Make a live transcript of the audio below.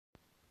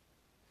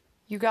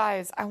You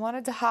guys, I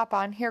wanted to hop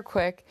on here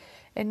quick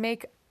and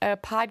make a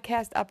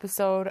podcast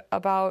episode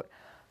about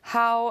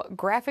how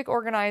graphic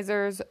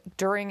organizers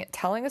during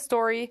telling a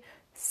story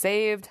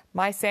saved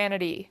my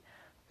sanity.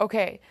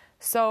 Okay,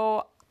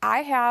 so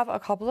I have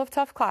a couple of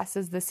tough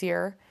classes this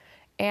year,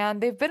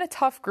 and they've been a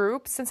tough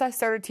group since I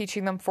started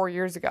teaching them 4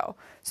 years ago.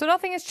 So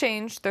nothing has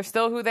changed. They're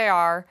still who they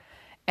are,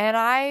 and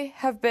I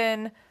have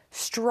been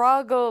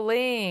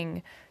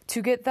struggling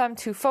to get them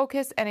to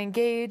focus and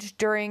engage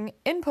during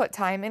input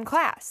time in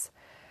class.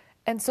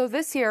 And so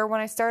this year, when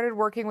I started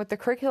working with the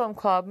Curriculum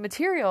Club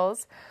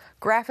materials,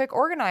 graphic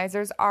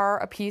organizers are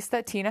a piece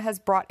that Tina has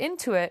brought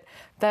into it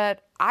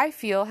that I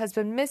feel has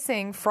been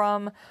missing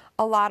from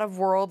a lot of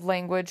world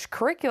language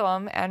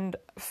curriculum and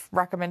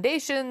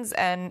recommendations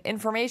and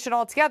information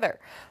altogether.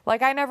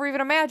 Like, I never even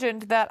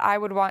imagined that I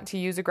would want to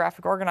use a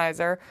graphic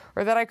organizer,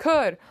 or that I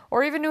could,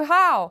 or even knew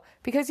how,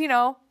 because,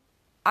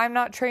 I'm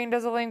not trained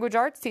as a language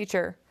arts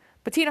teacher,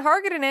 but Tina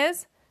Hargaden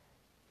is.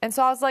 And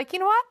so I was like, you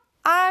know what?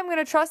 I'm going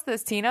to trust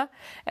this, Tina,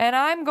 and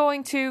I'm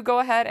going to go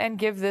ahead and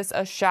give this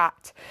a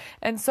shot.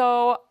 And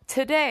so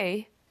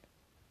today,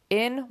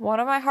 in one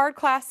of my hard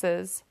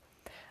classes,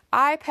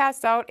 I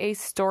passed out a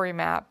story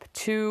map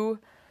to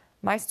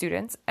my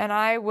students, and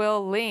I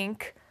will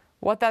link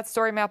what that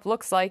story map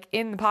looks like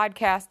in the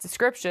podcast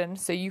description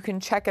so you can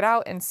check it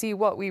out and see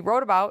what we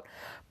wrote about.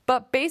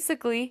 But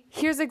basically,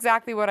 here's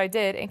exactly what I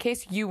did in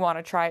case you want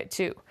to try it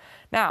too.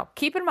 Now,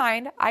 keep in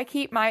mind, I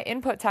keep my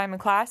input time in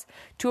class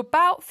to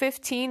about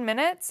 15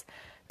 minutes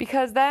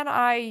because then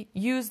I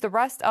use the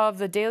rest of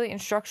the daily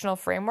instructional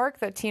framework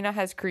that Tina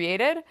has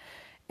created,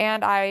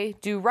 and I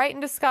do write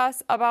and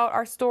discuss about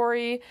our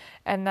story,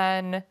 and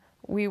then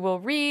we will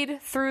read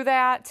through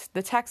that,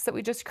 the text that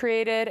we just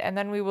created, and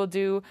then we will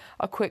do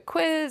a quick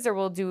quiz, or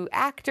we'll do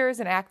actors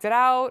and act it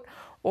out,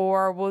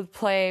 or we'll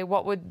play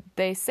what would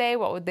they say,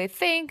 what would they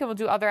think, and we'll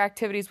do other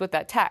activities with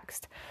that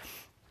text.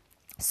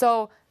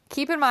 So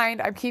keep in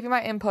mind, I'm keeping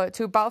my input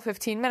to about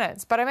 15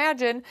 minutes. But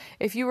imagine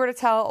if you were to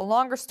tell a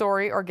longer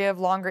story or give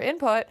longer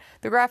input,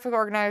 the graphic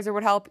organizer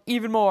would help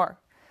even more.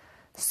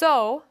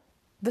 So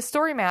the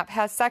story map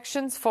has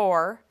sections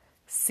for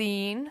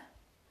scene,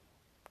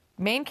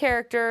 main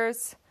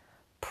characters,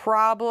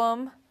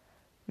 problem,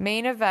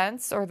 main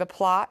events or the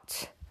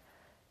plot,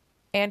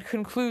 and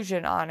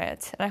conclusion on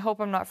it. And I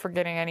hope I'm not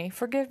forgetting any.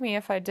 Forgive me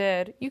if I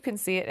did. You can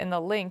see it in the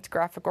linked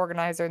graphic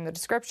organizer in the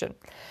description.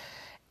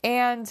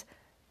 And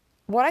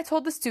what I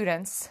told the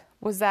students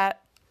was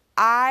that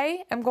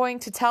I am going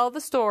to tell the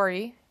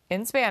story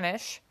in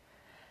Spanish,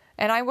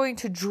 and I'm going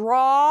to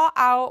draw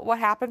out what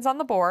happens on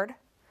the board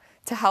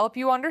to help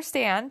you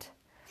understand.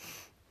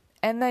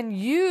 And then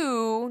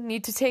you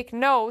need to take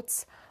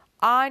notes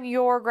on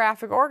your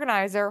graphic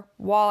organizer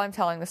while I'm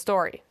telling the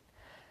story.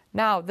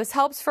 Now, this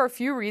helps for a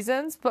few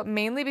reasons, but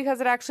mainly because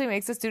it actually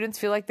makes the students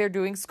feel like they're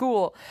doing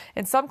school.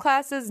 And some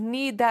classes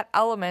need that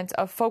element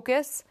of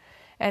focus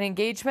and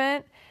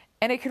engagement,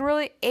 and it can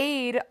really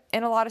aid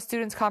in a lot of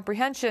students'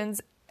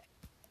 comprehensions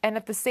and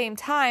at the same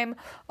time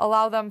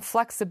allow them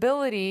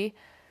flexibility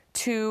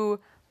to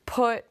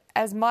put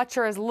as much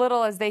or as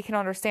little as they can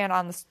understand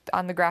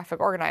on the graphic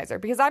organizer.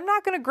 Because I'm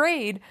not going to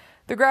grade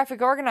the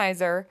graphic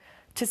organizer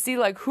to see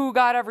like who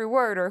got every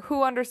word or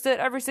who understood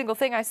every single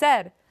thing I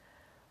said.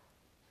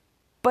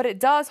 But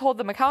it does hold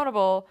them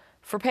accountable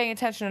for paying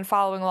attention and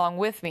following along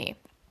with me.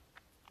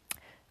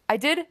 I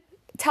did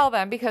tell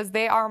them, because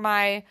they are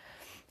my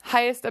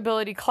highest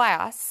ability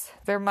class,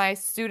 they're my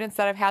students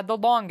that I've had the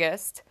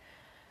longest,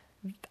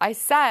 I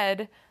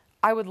said,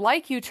 I would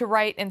like you to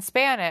write in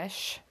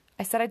Spanish.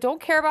 I said, I don't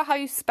care about how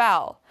you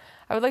spell.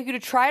 I would like you to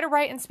try to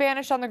write in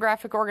Spanish on the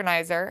graphic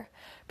organizer,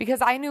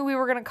 because I knew we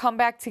were going to come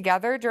back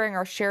together during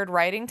our shared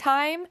writing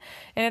time.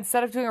 And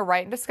instead of doing a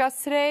write and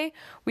discuss today,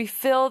 we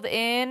filled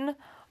in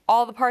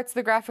all the parts of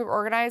the graphic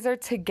organizer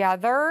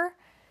together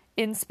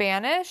in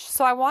Spanish.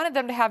 So I wanted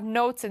them to have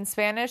notes in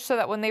Spanish so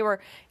that when they were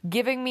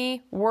giving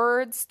me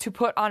words to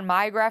put on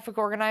my graphic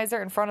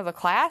organizer in front of the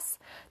class,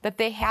 that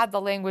they had the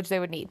language they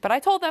would need. But I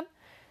told them,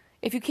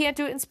 if you can't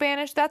do it in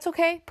Spanish, that's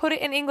okay. Put it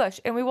in English,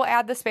 and we will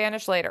add the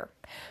Spanish later.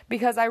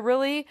 Because I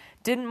really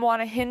didn't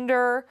want to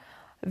hinder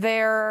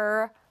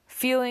their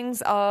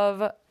feelings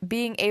of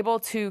being able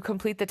to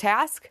complete the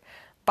task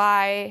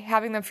by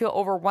having them feel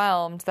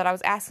overwhelmed that I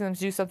was asking them to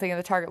do something in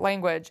the target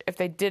language if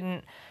they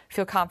didn't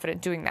feel confident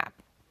doing that.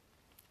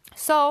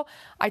 So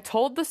I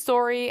told the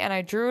story and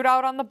I drew it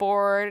out on the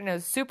board, and it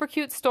was a super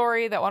cute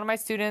story that one of my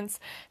students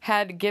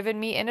had given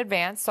me in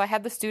advance. So I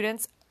had the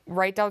students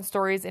write down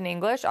stories in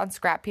English on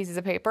scrap pieces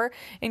of paper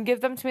and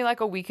give them to me like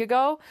a week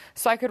ago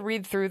so I could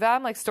read through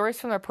them, like stories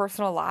from their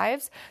personal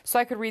lives, so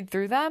I could read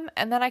through them,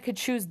 and then I could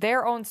choose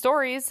their own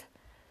stories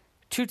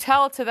to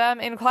tell to them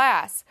in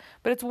class.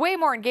 But it's way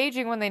more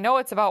engaging when they know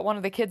it's about one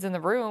of the kids in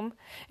the room.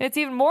 And it's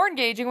even more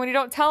engaging when you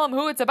don't tell them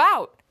who it's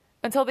about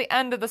until the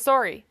end of the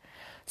story.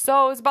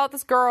 So it was about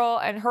this girl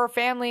and her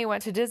family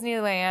went to Disney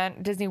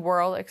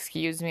World,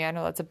 I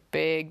know that's a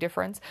big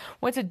difference,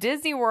 went to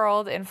Disney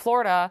World in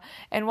Florida,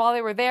 and while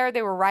they were there,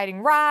 they were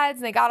riding rides,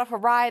 and they got off a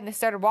ride, and they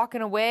started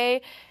walking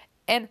away,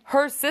 and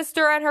her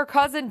sister and her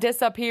cousin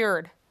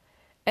disappeared.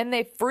 And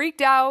they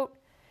freaked out.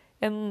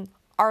 And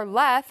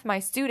Arleth, my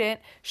student,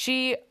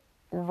 she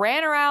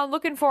ran around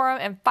looking for them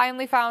and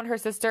finally found her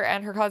sister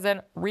and her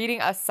cousin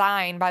reading a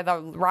sign by the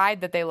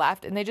ride that they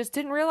left. And they just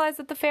didn't realize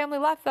that the family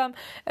left them.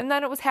 And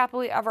then it was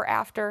happily ever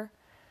after.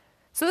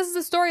 So this is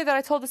a story that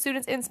I told the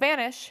students in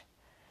Spanish.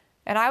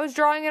 And I was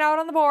drawing it out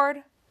on the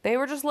board. They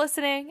were just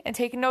listening and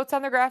taking notes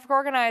on their graphic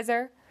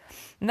organizer.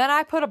 And then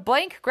I put a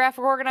blank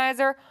graphic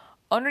organizer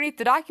underneath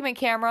the document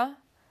camera.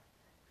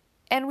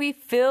 And we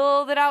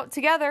filled it out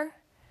together,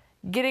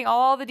 getting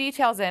all the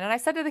details in. And I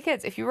said to the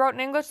kids, if you wrote in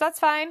English, that's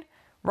fine.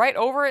 Write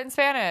over it in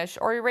Spanish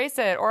or erase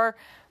it or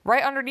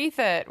write underneath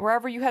it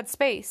wherever you had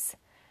space.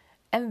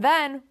 And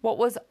then what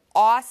was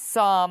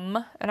awesome,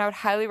 and I would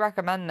highly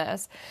recommend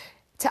this,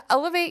 to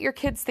elevate your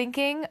kids'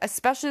 thinking,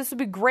 especially this would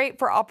be great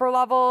for upper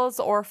levels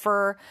or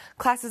for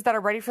classes that are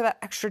ready for that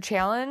extra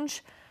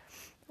challenge.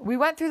 We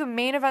went through the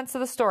main events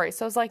of the story.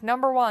 So it was like,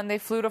 number 1, they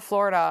flew to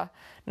Florida.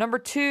 Number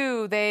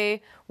 2,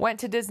 they went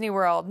to Disney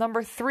World.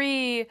 Number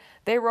 3,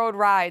 they rode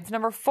rides.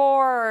 Number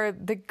 4,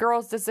 the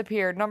girls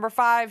disappeared. Number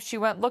 5, she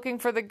went looking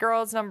for the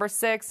girls. Number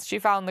 6, she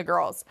found the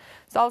girls.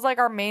 So that was like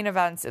our main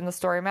events in the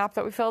story map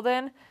that we filled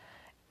in.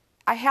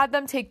 I had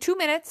them take 2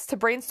 minutes to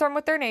brainstorm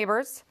with their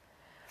neighbors.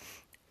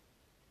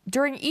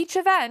 During each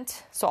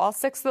event, so all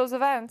 6 of those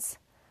events,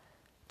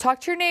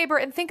 talk to your neighbor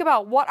and think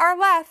about what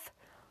Arleth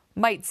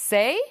might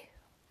say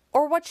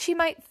or what she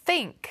might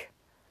think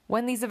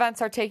when these events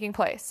are taking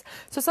place.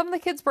 So some of the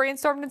kids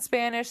brainstormed in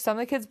Spanish, some of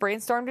the kids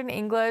brainstormed in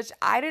English.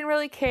 I didn't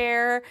really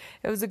care.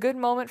 It was a good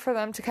moment for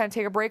them to kind of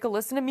take a break and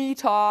listen to me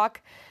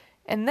talk.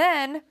 And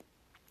then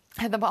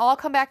I had them all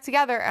come back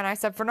together and I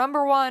said, for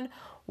number 1,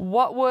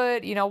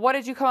 what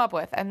did you come up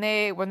with? And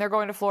when they're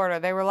going to Florida,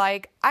 they were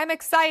like, I'm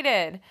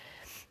excited.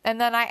 And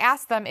then I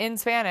asked them in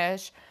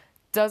Spanish,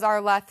 does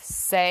Arleth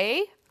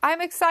say I'm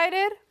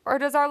excited, or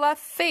does Arleth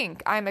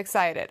think I'm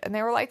excited? And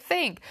they were like,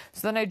 think.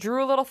 So then I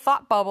drew a little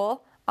thought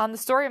bubble on the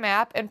story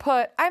map and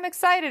put I'm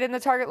excited in the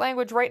target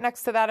language right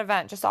next to that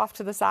event, just off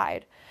to the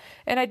side.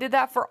 And I did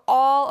that for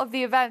all of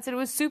the events. And it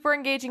was super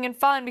engaging and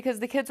fun because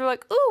the kids were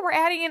like, ooh, we're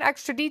adding in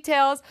extra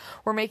details.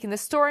 We're making the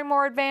story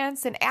more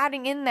advanced and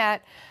adding in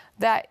that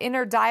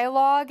inner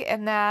dialogue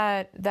and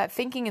that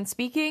thinking and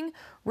speaking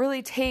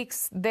really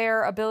takes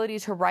their ability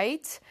to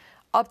write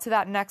up to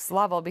that next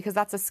level, because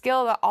that's a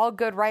skill that all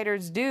good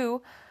writers do,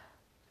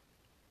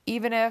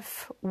 even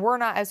if we're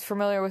not as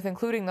familiar with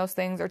including those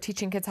things or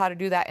teaching kids how to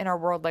do that in our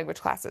world language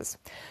classes.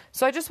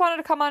 So I just wanted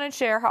to come on and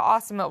share how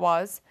awesome it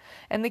was.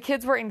 And the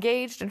kids were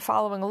engaged and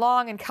following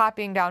along and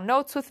copying down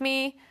notes with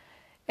me.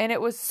 And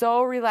it was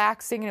so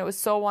relaxing and it was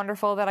so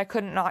wonderful that I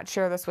couldn't not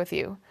share this with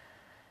you.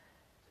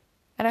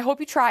 And I hope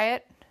you try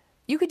it.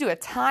 You could do a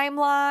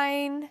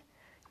timeline.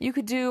 You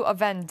could do a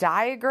Venn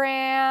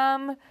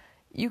diagram.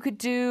 You could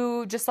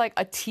do just like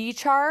a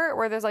T-chart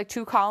where there's like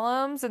 2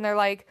 columns and they're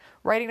like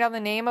writing down the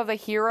name of the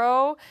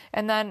hero.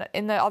 And then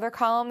in the other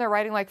column, they're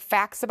writing like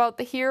facts about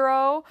the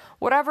hero.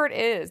 Whatever it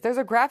is, there's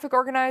a graphic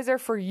organizer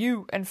for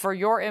you and for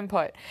your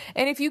input.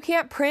 And if you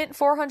can't print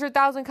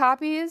 400,000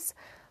 copies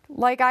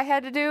like I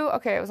had to do,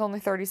 okay, it was only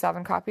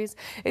 37 copies.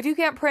 If you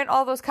can't print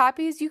all those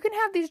copies, you can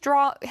have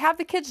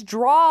the kids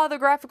draw the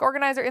graphic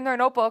organizer in their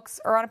notebooks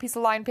or on a piece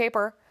of lined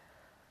paper.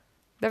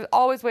 There's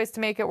always ways to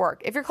make it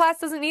work. If your class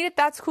doesn't need it,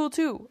 that's cool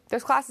too.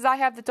 There's classes I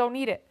have that don't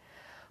need it.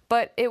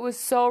 But it was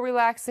so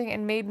relaxing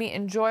and made me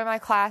enjoy my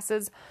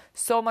classes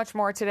so much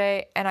more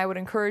today, and I would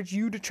encourage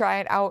you to try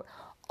it out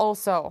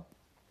also.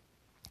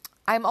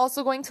 I'm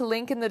also going to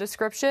link in the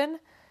description,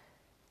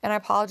 and I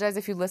apologize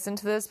if you listen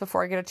to this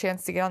before I get a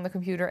chance to get on the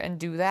computer and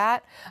do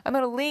that. I'm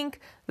going to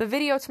link the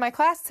video to my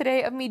class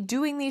today of me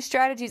doing these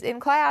strategies in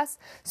class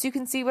so you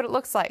can see what it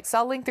looks like. So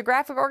I'll link the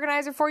graphic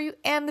organizer for you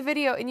and the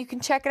video, and you can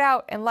check it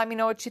out and let me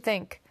know what you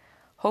think.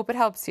 Hope it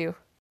helps you.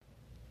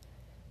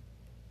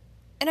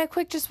 And I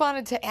just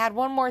wanted to add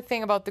one more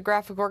thing about the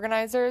graphic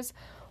organizers.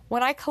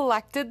 When I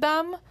collected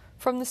them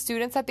from the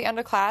students at the end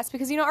of class,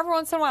 because every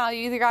once in a while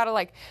you either got to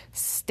like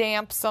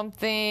stamp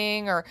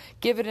something or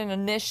give it an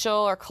initial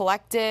or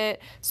collect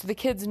it so the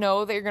kids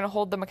know that you're going to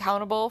hold them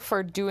accountable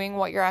for doing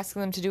what you're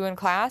asking them to do in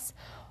class.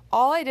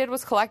 All I did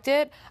was collect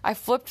it. I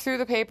flipped through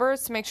the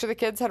papers to make sure the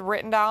kids had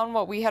written down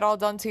what we had all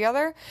done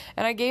together,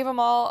 and I gave them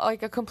all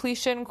like a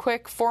completion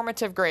quick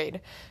formative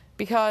grade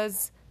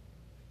because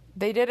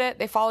they did it,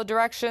 they followed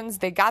directions,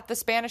 they got the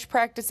Spanish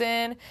practice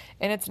in,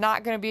 and it's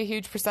not going to be a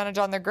huge percentage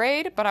on their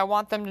grade, but I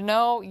want them to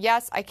know,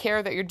 yes, I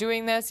care that you're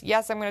doing this.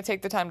 Yes, I'm going to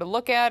take the time to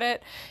look at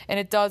it, and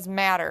it does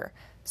matter.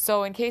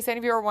 So in case any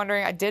of you are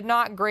wondering, I did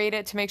not grade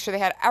it to make sure they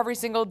had every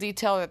single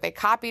detail, that they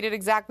copied it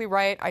exactly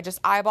right. I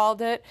just eyeballed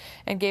it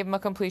and gave them a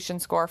completion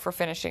score for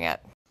finishing it.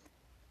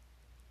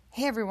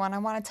 Hey everyone, I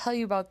want to tell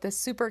you about this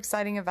super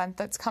exciting event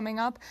that's coming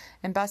up,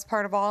 and best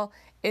part of all,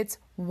 it's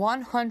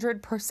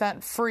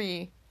 100%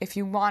 free if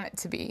you want it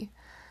to be.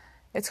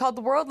 It's called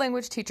the World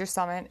Language Teacher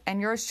Summit, and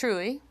yours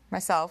truly,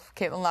 myself,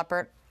 Caitlin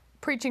Leppert,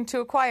 Preaching to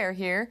a choir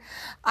here.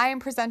 I am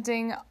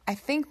presenting, I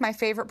think, my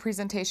favorite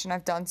presentation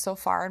I've done so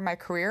far in my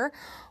career,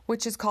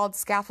 which is called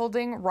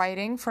Scaffolding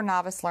Writing for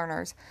Novice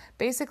Learners.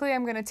 Basically,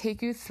 I'm going to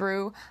take you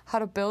through how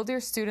to build your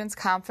students'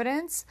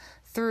 confidence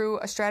through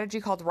a strategy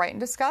called Write and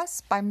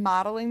Discuss, by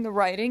modeling the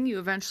writing you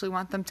eventually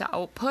want them to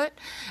output,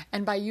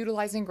 and by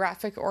utilizing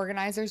graphic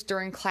organizers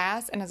during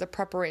class and as a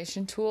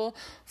preparation tool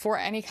for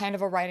any kind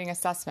of a writing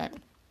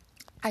assessment.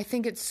 I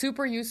think it's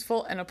super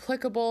useful and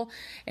applicable,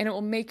 and it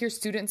will make your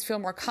students feel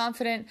more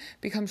confident,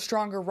 become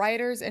stronger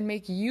writers, and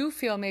make you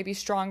feel maybe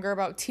stronger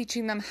about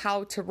teaching them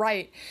how to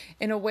write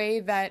in a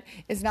way that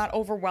is not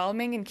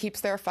overwhelming and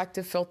keeps their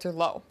affective filter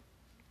low.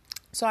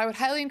 So I would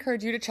highly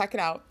encourage you to check it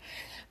out.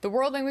 The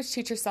World Language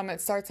Teacher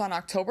Summit starts on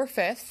October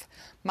 5th.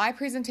 My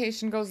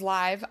presentation goes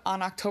live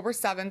on October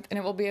 7th, and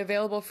it will be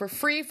available for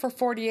free for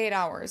 48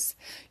 hours.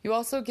 You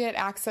also get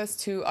access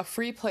to a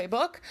free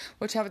playbook,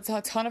 which has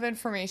a ton of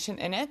information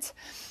in it,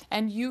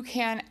 and you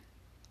can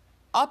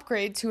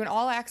upgrade to an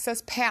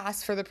all-access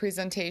pass for the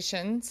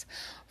presentations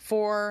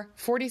for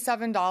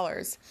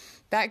 $47.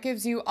 That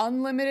gives you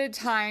unlimited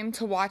time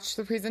to watch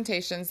the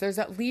presentations. There's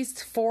at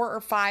least 4 or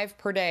 5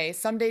 per day.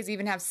 Some days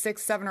even have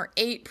 6, 7, or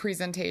 8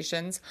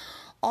 presentations,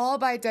 all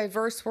by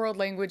diverse world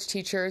language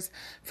teachers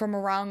from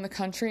around the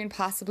country and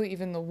possibly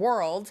even the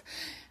world.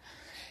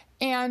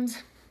 And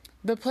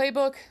the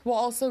playbook will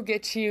also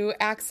get you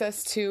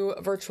access to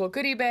a virtual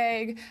goodie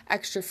bag,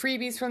 extra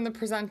freebies from the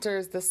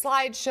presenters, the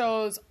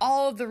slideshows,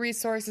 all of the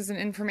resources and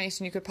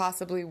information you could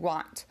possibly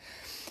want.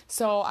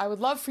 So I would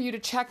love for you to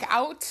check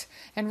out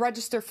and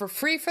register for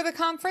free for the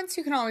conference.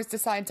 You can always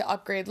decide to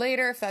upgrade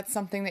later if that's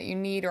something that you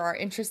need or are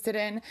interested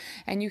in.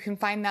 And you can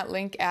find that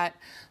link at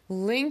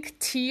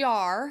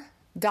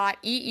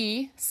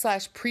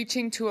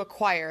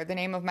linktr.ee/preaching-to-a-choir, the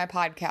name of my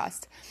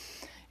podcast.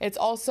 It's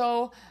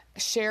also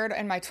shared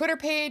in my Twitter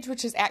page,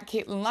 which is at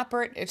Caitlin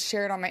Leppert. It's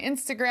shared on my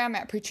Instagram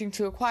at Preaching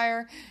to a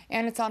Choir,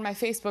 and it's on my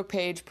Facebook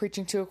page,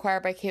 Preaching to a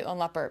Choir by Caitlin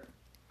Leppert.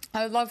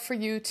 I would love for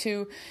you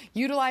to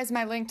utilize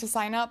my link to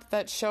sign up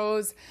that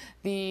shows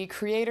the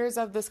creators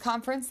of this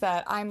conference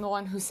that I'm the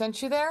one who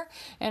sent you there.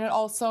 And it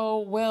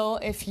also will,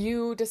 if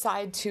you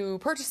decide to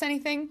purchase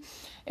anything,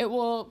 it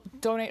will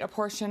donate a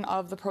portion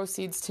of the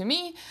proceeds to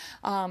me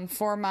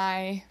for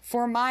my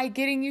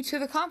getting you to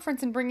the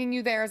conference and bringing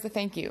you there as a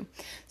thank you.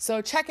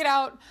 So check it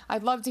out.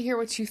 I'd love to hear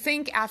what you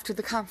think after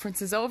the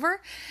conference is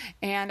over,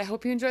 and I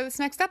hope you enjoy this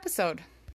next episode.